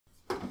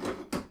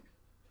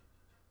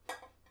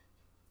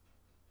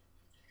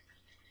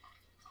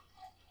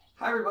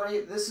Hi everybody,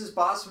 this is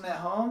Bosman at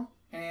home,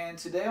 and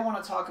today I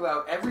want to talk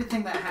about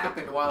everything that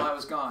happened while I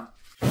was gone.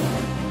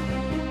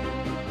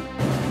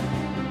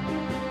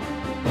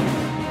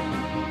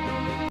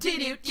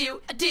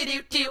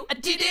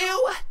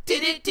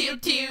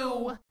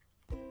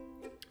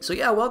 So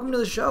yeah, welcome to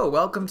the show.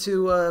 Welcome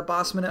to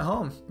Bosman at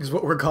home is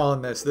what we're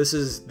calling this. This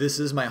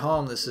is my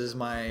home. This is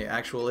my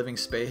actual living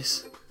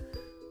space.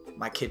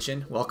 My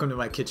kitchen. Welcome to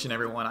my kitchen,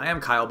 everyone. I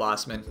am Kyle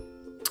Bosman.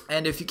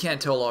 And if you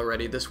can't tell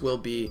already, this will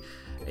be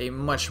a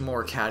much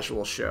more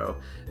casual show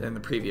than the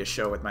previous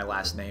show with my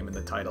last name in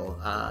the title.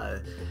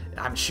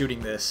 I'm shooting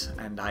this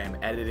and I am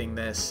editing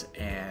this,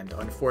 and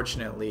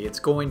unfortunately it's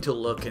going to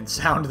look and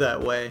sound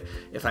that way.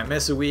 If I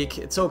miss a week,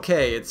 it's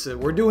okay.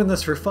 We're doing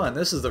this for fun.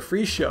 This is the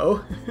free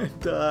show.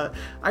 And,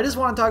 I just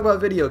want to talk about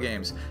video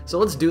games. So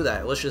let's do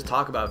that. Let's just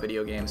talk about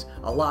video games.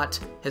 A lot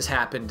has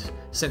happened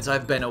since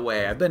I've been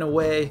away. I've been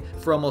away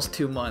for almost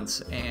 2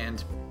 months,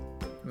 and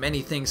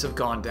many things have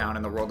gone down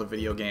in the world of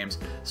video games,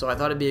 so I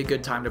thought it'd be a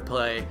good time to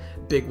play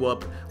Big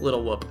Whoop,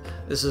 Little Whoop.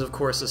 This is, of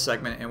course, a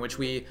segment in which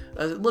we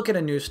look at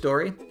a news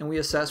story and we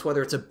assess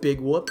whether it's a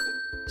big whoop,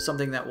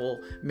 something that will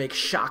make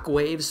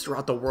shockwaves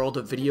throughout the world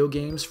of video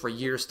games for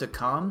years to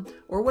come,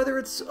 or whether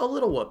it's a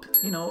little whoop,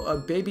 you know, a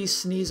baby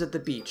sneeze at the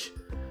beach.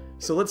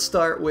 So let's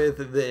start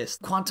with this.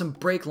 Quantum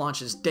Break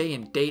launches day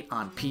and date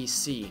on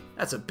PC.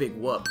 That's a big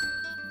whoop.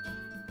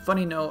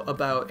 Funny note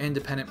about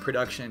independent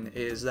production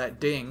is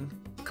that Ding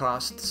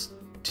costs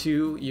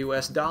 $2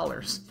 US.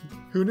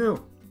 Who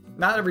knew?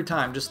 Not every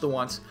time, just the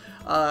once.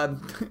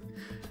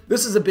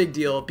 This is a big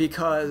deal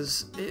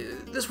because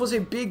this was a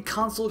big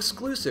console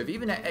exclusive.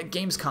 Even at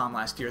Gamescom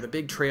last year, the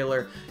big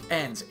trailer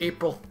ends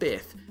April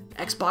 5th.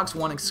 Xbox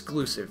One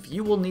exclusive.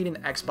 You will need an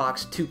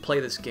Xbox to play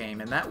this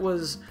game, and that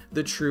was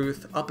the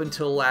truth up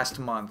until last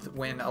month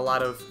when a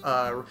lot of,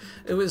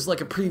 it was like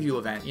a preview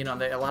event, you know,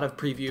 a lot of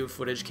preview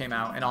footage came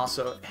out, and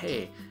also,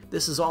 hey,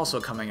 this is also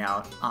coming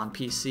out on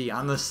PC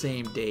on the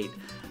same date.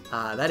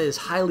 That is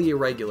highly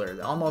irregular,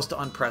 almost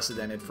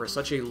unprecedented for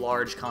such a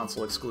large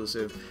console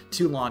exclusive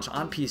to launch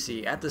on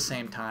PC at the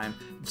same time,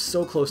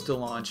 so close to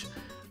launch.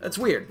 That's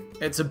weird.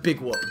 It's a big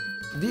whoop.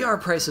 VR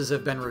prices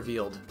have been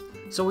revealed.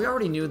 So we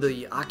already knew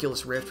the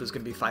Oculus Rift was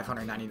going to be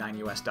 $599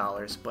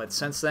 US, but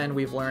since then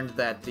we've learned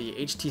that the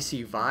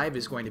HTC Vive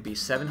is going to be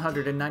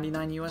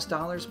 $799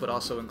 US, but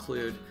also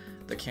include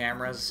the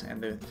cameras and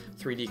the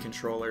 3D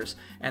controllers,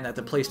 and that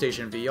the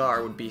PlayStation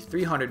VR would be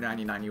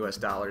 $399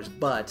 US,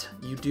 but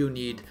you do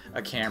need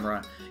a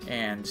camera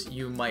and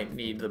you might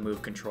need the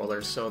Move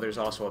controllers, so there's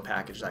also a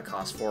package that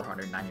costs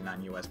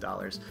 $499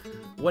 US.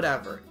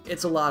 Whatever,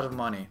 it's a lot of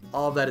money.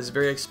 All of that is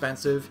very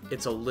expensive.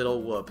 It's a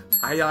little whoop.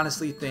 I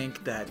honestly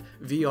think that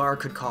VR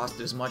could cost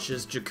as much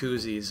as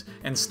jacuzzis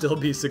and still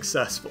be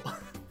successful.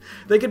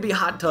 They could be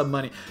hot tub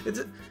money.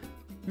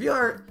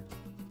 VR,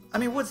 I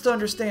mean, what's to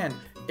understand?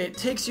 It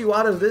takes you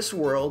out of this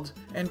world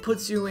and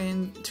puts you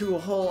into a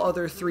whole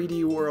other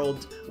 3D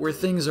world where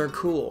things are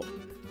cool.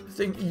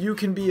 You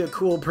can be a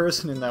cool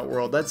person in that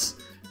world.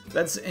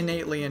 That's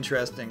innately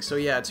interesting. So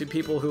yeah, to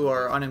people who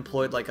are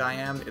unemployed like I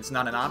am, it's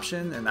not an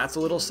option, and that's a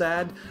little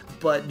sad.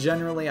 But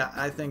generally,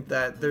 I think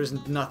that there's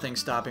nothing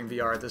stopping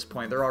VR at this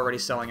point. They're already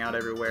selling out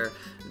everywhere.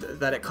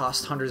 That it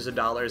costs hundreds of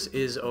dollars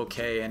is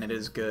okay, and it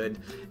is good,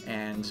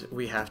 and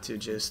we have to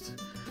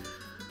just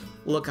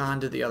look on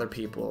to the other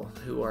people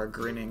who are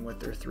grinning with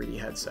their 3D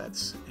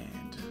headsets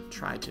and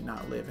try to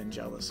not live in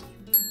jealousy.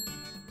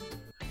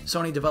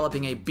 Sony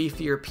developing a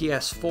beefier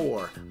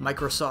PS4.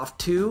 Microsoft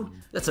 2?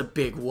 That's a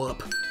big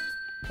whoop.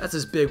 That's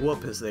as big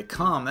whoop as they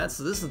come. This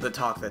is the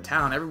talk of the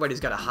town. Everybody's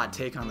got a hot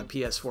take on the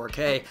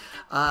PS4K.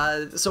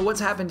 So what's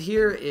happened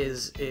here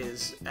is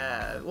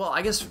well,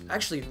 I guess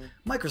actually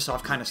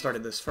Microsoft kind of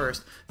started this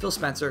first. Phil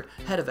Spencer,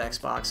 head of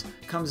Xbox,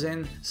 comes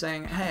in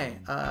saying, hey,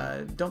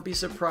 don't be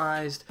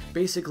surprised.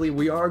 Basically,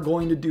 we are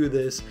going to do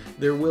this.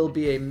 There will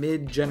be a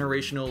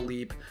mid-generational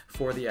leap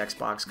for the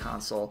Xbox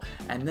console.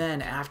 And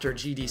then after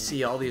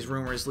GDC, all these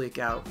rumors leak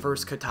out.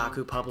 First,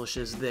 Kotaku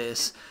publishes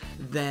this.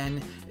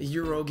 Then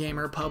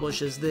Eurogamer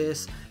publishes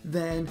this.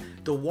 Then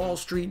the Wall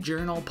Street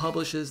Journal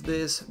publishes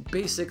this.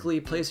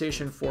 Basically,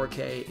 PlayStation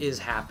 4K is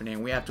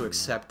happening. We have to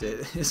accept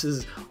it. This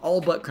is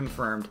all but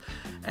confirmed.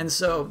 And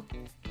so,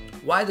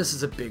 why this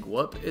is a big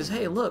whoop is,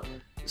 hey, look,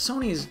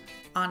 Sony's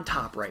on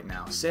top right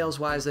now.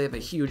 Sales-wise, they have a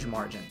huge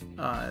margin.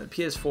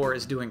 PS4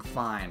 is doing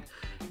fine.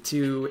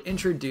 To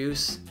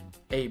introduce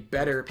a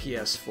better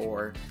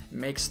PS4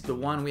 makes the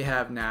one we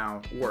have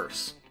now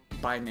worse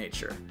by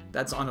nature.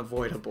 That's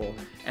unavoidable.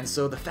 And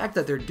so the fact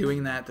that they're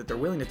doing that they're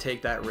willing to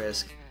take that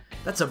risk,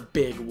 that's a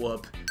big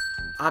whoop.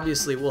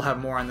 Obviously, we'll have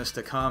more on this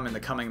to come in the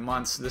coming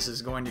months. This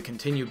is going to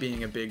continue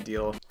being a big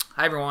deal.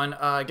 Hi everyone,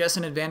 I guess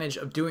an advantage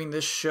of doing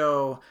this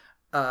show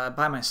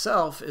by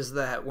myself is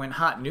that when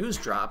hot news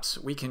drops,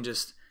 we can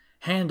just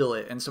handle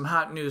it. And some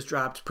hot news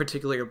dropped,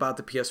 particularly about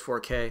the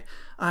PS4K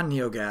on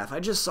NeoGAF. I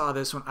just saw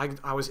this when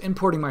I was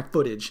importing my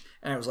footage,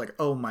 and I was like,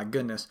 oh my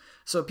goodness.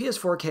 So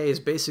PS4K has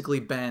basically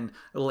been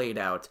laid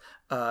out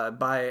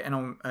by a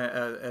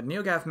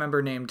NeoGAF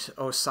member named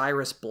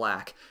Osiris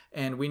Black.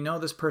 And we know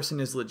this person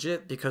is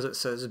legit because it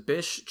says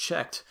Bish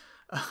checked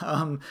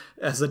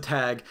as a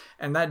tag.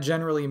 And that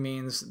generally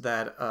means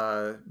that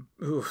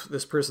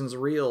this person's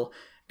real.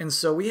 And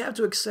so we have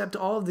to accept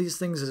all of these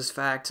things as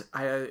fact.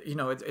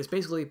 It's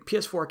basically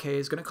PS4K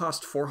is going to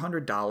cost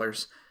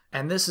 $400.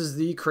 And this is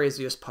the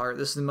craziest part.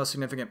 This is the most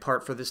significant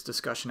part for this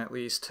discussion, at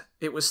least.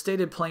 It was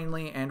stated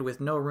plainly and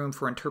with no room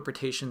for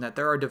interpretation that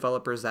there are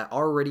developers that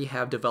already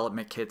have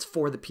development kits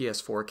for the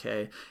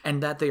PS4K,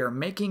 and that they are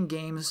making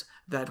games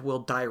that will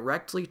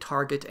directly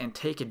target and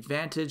take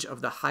advantage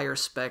of the higher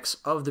specs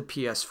of the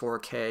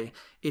PS4K.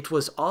 It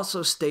was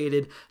also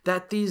stated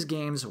that these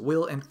games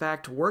will in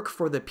fact work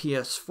for the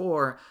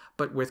PS4,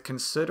 but with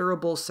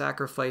considerable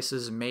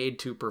sacrifices made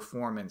to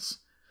performance.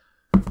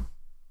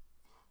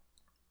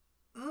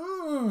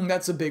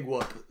 That's a big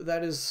whoop.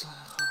 That's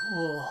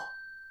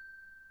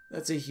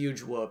a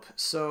huge whoop.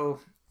 So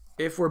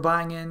if we're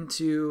buying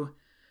into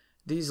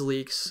these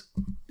leaks,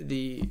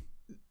 the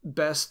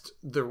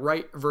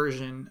right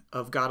version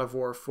of God of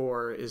War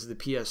 4 is the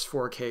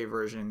PS4K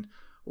version.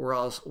 We're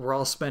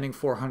all spending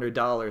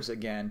 $400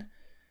 again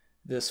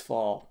this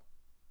fall.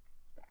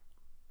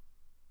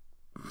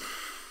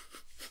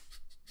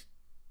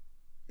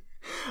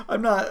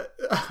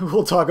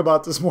 We'll talk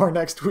about this more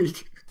next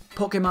week.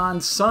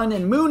 Pokemon Sun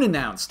and Moon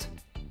announced.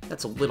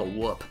 That's a little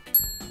whoop.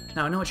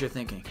 Now I know what you're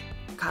thinking.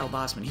 Kyle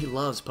Bosman, he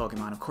loves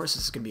Pokemon. Of course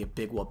this is going to be a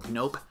big whoop.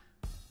 Nope.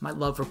 My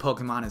love for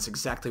Pokemon is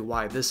exactly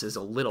why this is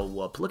a little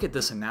whoop. Look at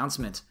this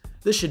announcement.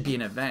 This should be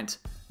an event.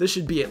 This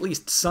should be at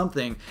least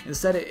something.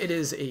 Instead, it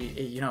is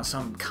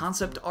some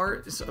concept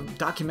art, some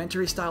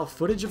documentary style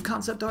footage of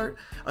concept art.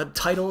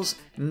 Titles,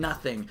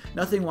 nothing.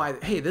 Nothing why,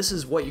 hey, this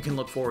is what you can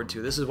look forward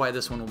to. This is why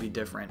this one will be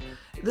different.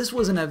 This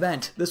was an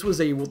event. This was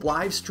a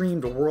live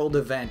streamed world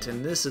event,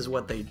 and this is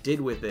what they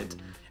did with it.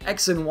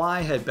 X and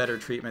Y had better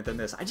treatment than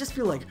this. I just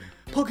feel like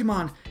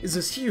Pokemon is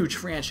this huge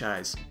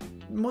franchise.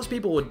 Most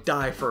people would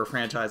die for a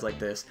franchise like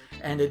this,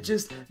 and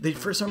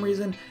for some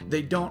reason,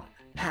 they don't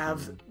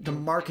have the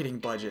marketing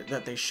budget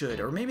that they should.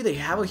 Or maybe they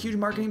have a huge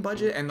marketing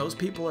budget and those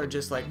people are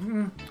just like,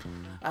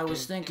 I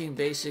was thinking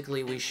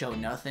basically we show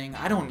nothing.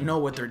 I don't know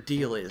what their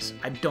deal is.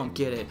 I don't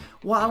get it.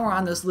 While we're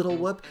on this little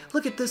whoop,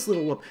 look at this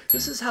little whoop.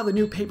 This is how the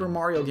new Paper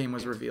Mario game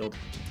was revealed.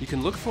 You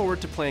can look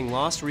forward to playing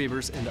Lost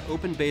Reavers in the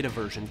open beta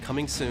version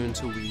coming soon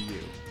to Wii U.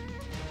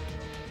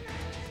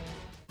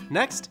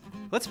 Next,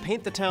 let's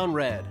paint the town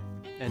red.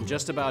 And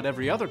just about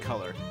every other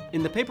color.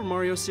 In the Paper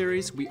Mario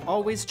series, we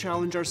always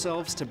challenge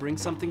ourselves to bring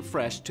something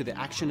fresh to the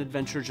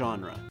action-adventure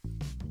genre.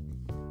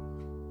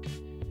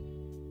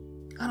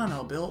 I don't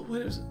know, Bill.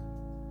 What is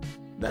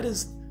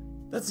it?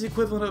 That's the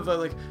equivalent of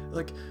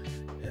like,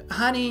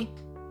 honey,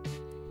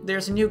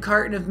 there's a new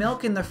carton of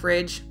milk in the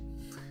fridge.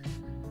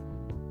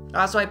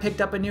 Also, I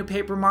picked up a new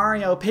Paper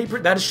Mario.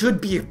 That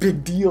should be a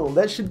big deal.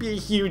 That should be a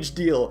huge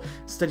deal.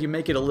 Instead, you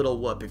make it a little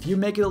whoop. If you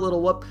make it a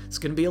little whoop, it's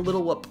gonna be a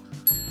little whoop.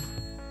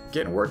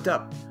 Getting worked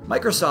up.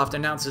 Microsoft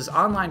announces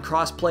online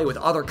crossplay with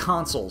other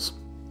consoles.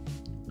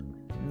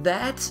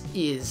 That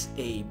is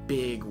a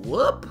big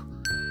whoop.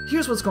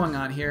 Here's what's going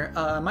on here.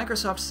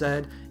 Microsoft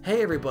said,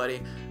 hey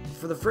everybody,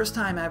 for the first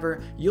time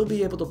ever, you'll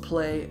be able to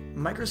play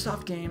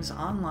Microsoft games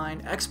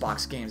online,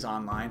 Xbox games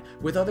online,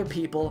 with other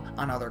people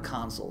on other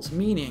consoles.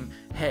 Meaning,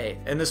 hey,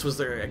 and this was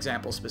their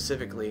example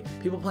specifically,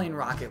 people playing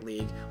Rocket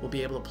League will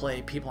be able to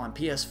play people on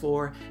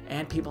PS4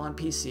 and people on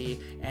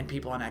PC and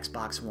people on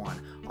Xbox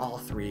One, all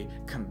three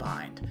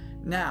combined.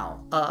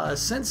 Now,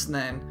 since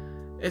then,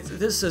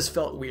 this has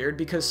felt weird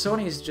because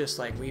Sony's just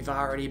like, we've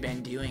already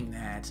been doing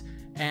that.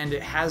 And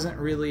it hasn't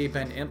really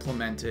been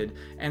implemented.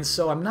 And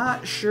so I'm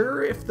not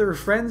sure if they're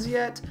friends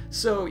yet.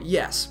 So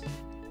yes,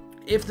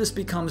 if this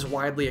becomes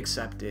widely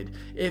accepted,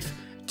 if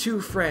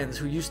two friends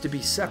who used to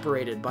be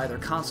separated by their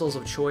consoles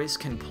of choice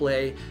can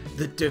play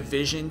The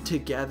Division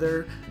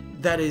together,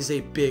 that is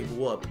a big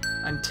whoop.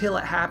 Until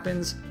it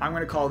happens, I'm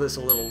gonna call this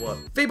a little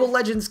whoop. Fable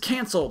Legends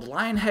canceled,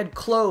 Lionhead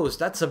closed,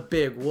 that's a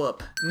big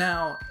whoop.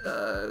 Now,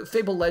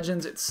 Fable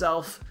Legends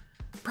itself,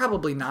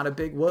 probably not a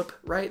big whoop,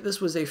 right?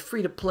 This was a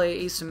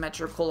free-to-play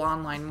asymmetrical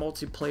online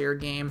multiplayer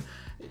game.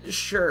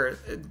 Sure,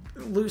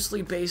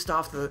 loosely based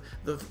off the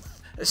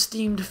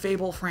esteemed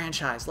Fable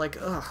franchise.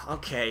 Like,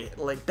 okay,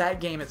 like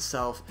that game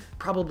itself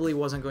probably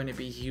wasn't going to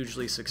be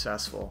hugely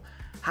successful.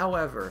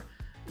 However,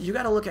 you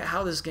gotta look at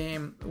how this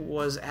game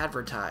was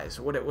advertised,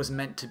 what it was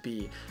meant to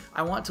be.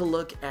 I want to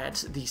look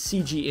at the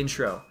CG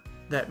intro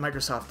that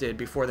Microsoft did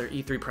before their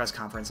E3 press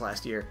conference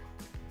last year.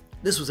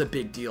 This was a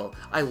big deal.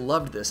 I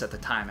loved this at the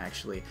time,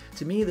 actually.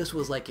 To me, this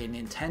was like a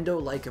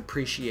Nintendo-like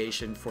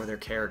appreciation for their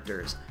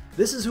characters.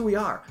 This is who we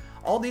are.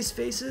 All these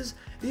faces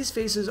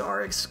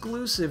are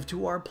exclusive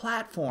to our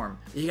platform.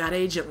 You got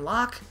Agent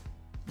Locke,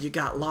 you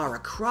got Lara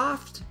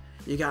Croft,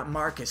 you got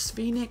Marcus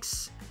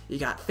Phoenix, you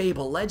got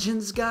Fable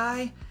Legends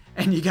guy,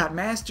 and you got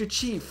Master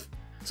Chief.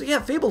 So yeah,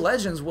 Fable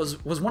Legends was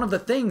one of the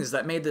things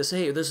that made this,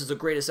 hey, this is the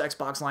greatest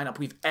Xbox lineup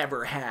we've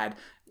ever had.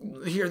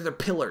 Here are the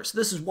pillars.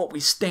 This is what we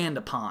stand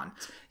upon.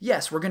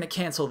 Yes, we're going to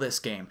cancel this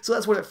game. So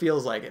that's what it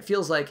feels like. It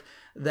feels like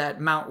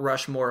that Mount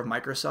Rushmore of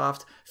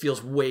Microsoft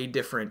feels way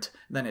different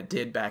than it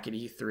did back at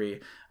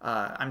E3.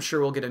 I'm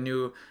sure we'll get a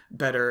new,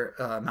 better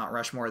Mount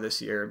Rushmore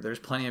this year. There's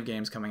plenty of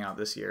games coming out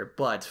this year.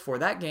 But for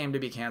that game to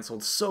be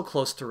canceled so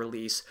close to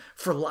release,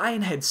 for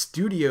Lionhead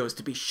Studios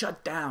to be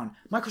shut down,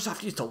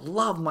 Microsoft used to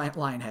love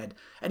Lionhead.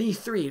 At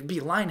E3, it'd be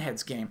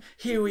Lionhead's game.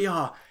 Here we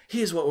are.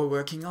 Here's what we're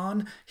working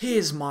on.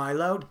 Here's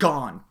Milo.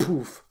 Gone.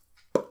 Poof.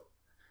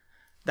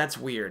 That's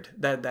weird.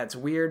 That's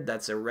weird.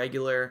 That's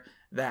irregular.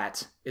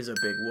 That is a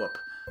big whoop.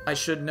 I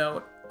should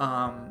note,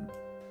 on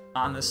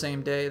the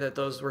same day that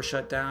those were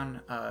shut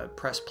down,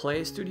 Press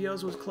Play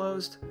Studios was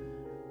closed.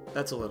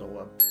 That's a little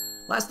whoop.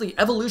 Lastly,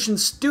 Evolution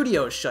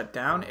Studios shut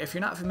down. If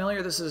you're not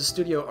familiar, this is a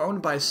studio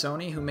owned by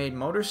Sony who made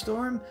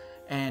MotorStorm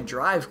and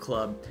Drive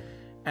Club.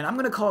 And I'm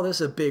going to call this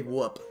a big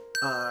whoop.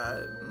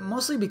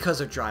 Mostly because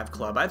of Drive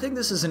Club. I think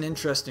this is an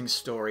interesting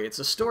story. It's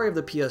a story of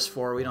the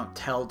PS4. We don't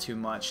tell too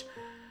much.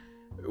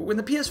 When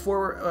the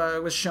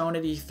PS4 was shown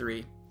at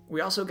E3,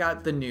 we also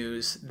got the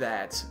news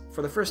that,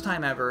 for the first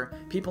time ever,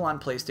 people on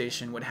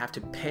PlayStation would have to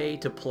pay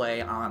to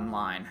play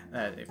online.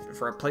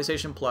 For a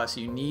PlayStation Plus,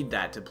 you need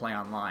that to play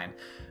online.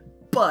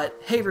 But,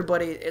 hey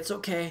everybody, it's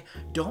okay.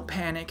 Don't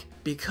panic,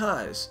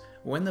 because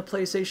when the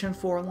PlayStation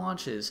 4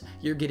 launches,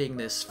 you're getting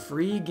this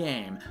free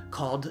game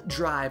called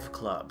Drive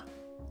Club.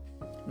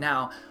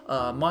 Now,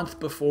 a month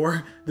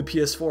before the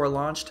PS4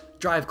 launched,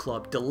 Drive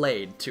Club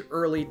delayed to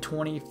early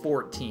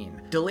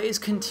 2014. Delays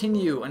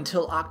continue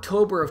until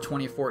October of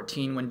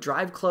 2014 when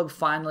Drive Club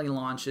finally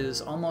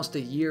launches almost a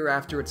year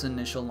after its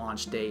initial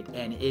launch date,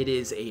 and it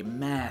is a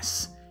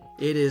mess.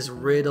 It is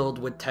riddled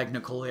with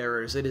technical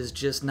errors. It is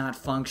just not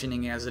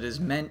functioning as it is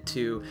meant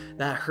to.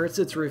 That hurts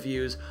its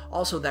reviews.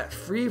 Also, that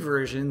free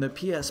version, the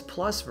PS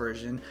Plus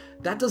version,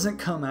 that doesn't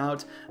come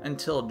out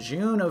until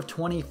June of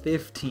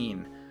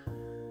 2015.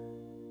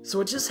 So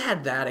it just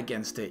had that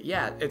against it.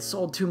 Yeah, it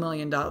sold 2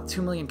 million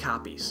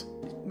copies.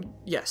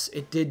 Yes,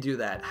 it did do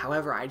that.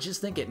 However, I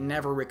just think it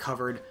never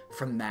recovered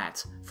from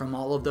that, from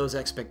all of those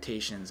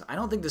expectations. I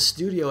don't think the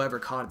studio ever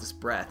caught its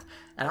breath.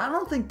 And I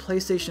don't think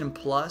PlayStation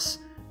Plus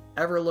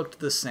ever looked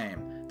the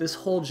same. This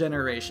whole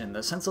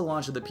generation, since the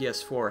launch of the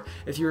PS4,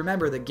 if you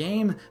remember, the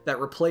game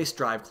that replaced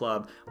Drive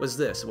Club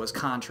was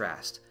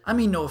Contrast. I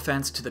mean, no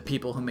offense to the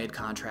people who made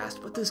Contrast,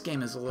 but this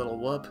game is a little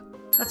whoop.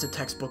 That's a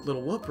textbook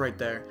little whoop right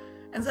there.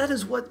 And that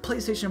is what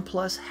PlayStation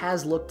Plus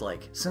has looked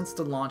like since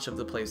the launch of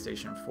the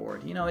PlayStation 4.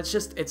 You know,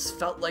 it's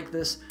felt like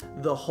this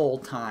the whole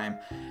time.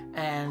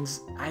 And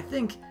I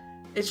think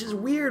it's just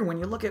weird when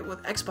you look at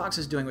what Xbox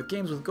is doing with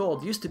games with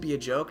gold. It used to be a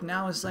joke,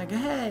 now it's like,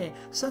 hey,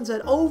 Sunset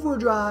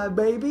Overdrive,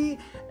 baby!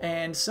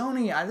 And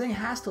Sony, I think,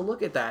 has to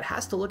look at that,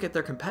 has to look at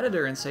their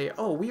competitor and say,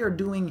 oh, we are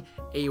doing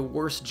a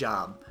worse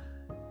job.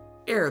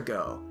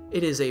 Ergo,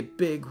 it is a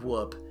big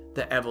whoop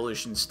that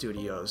Evolution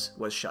Studios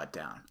was shut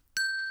down.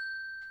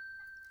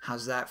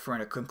 How's that for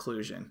a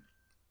conclusion?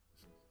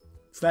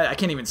 I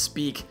can't even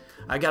speak.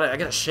 I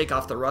gotta shake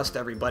off the rust,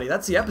 everybody.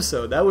 That's the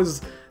episode.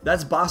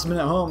 That's Bosman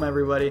at home,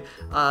 everybody.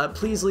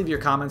 Please leave your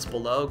comments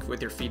below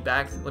with your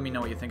feedback. Let me know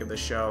what you think of the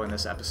show and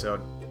this episode,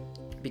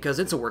 because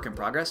it's a work in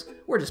progress.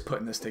 We're just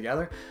putting this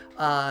together.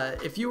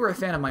 If you were a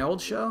fan of my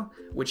old show,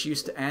 which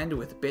used to end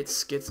with bits,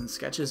 skits, and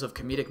sketches of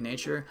comedic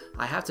nature,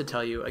 I have to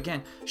tell you,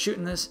 again,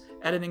 shooting this,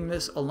 editing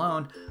this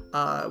alone,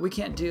 we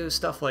can't do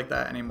stuff like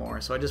that anymore.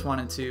 So I just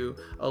wanted to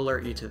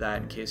alert you to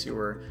that in case you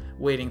were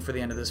waiting for the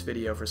end of this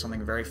video for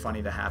something very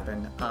funny to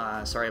happen.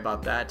 Sorry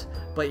about that.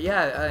 But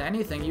yeah,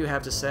 anything you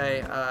have to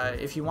say.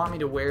 If you want me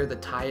to wear the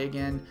tie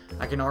again,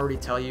 I can already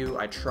tell you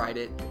I tried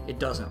it. It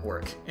doesn't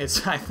work.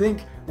 I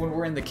think when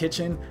we're in the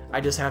kitchen, I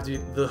just have to,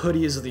 the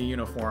hoodie is the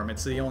uniform.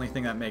 It's the only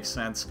thing that makes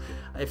sense.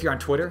 If you're on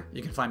Twitter,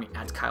 you can find me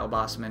at Kyle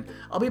Bosman.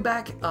 I'll be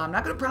back. I'm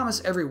not going to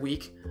promise every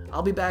week.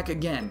 I'll be back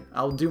again.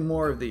 I'll do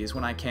more of these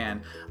when I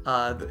can.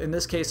 In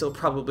this case, it'll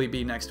probably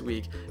be next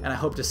week, and I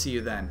hope to see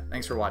you then.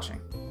 Thanks for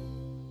watching.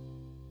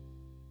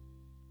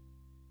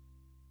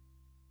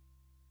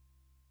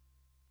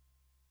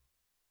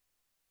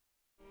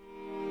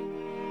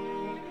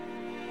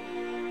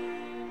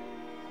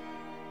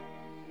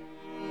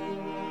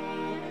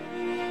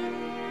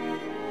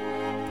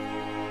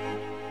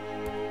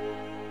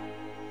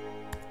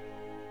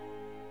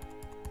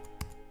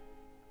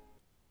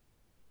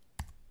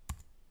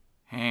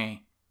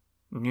 Hey,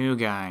 new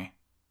guy,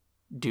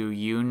 do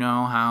you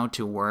know how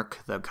to work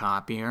the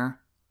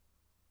copier?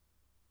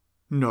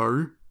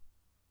 No.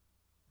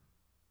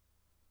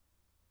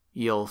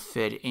 You'll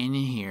fit in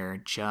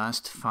here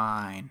just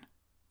fine.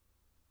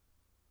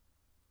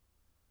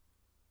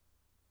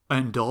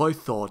 And I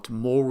thought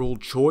moral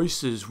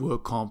choices were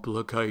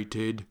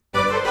complicated.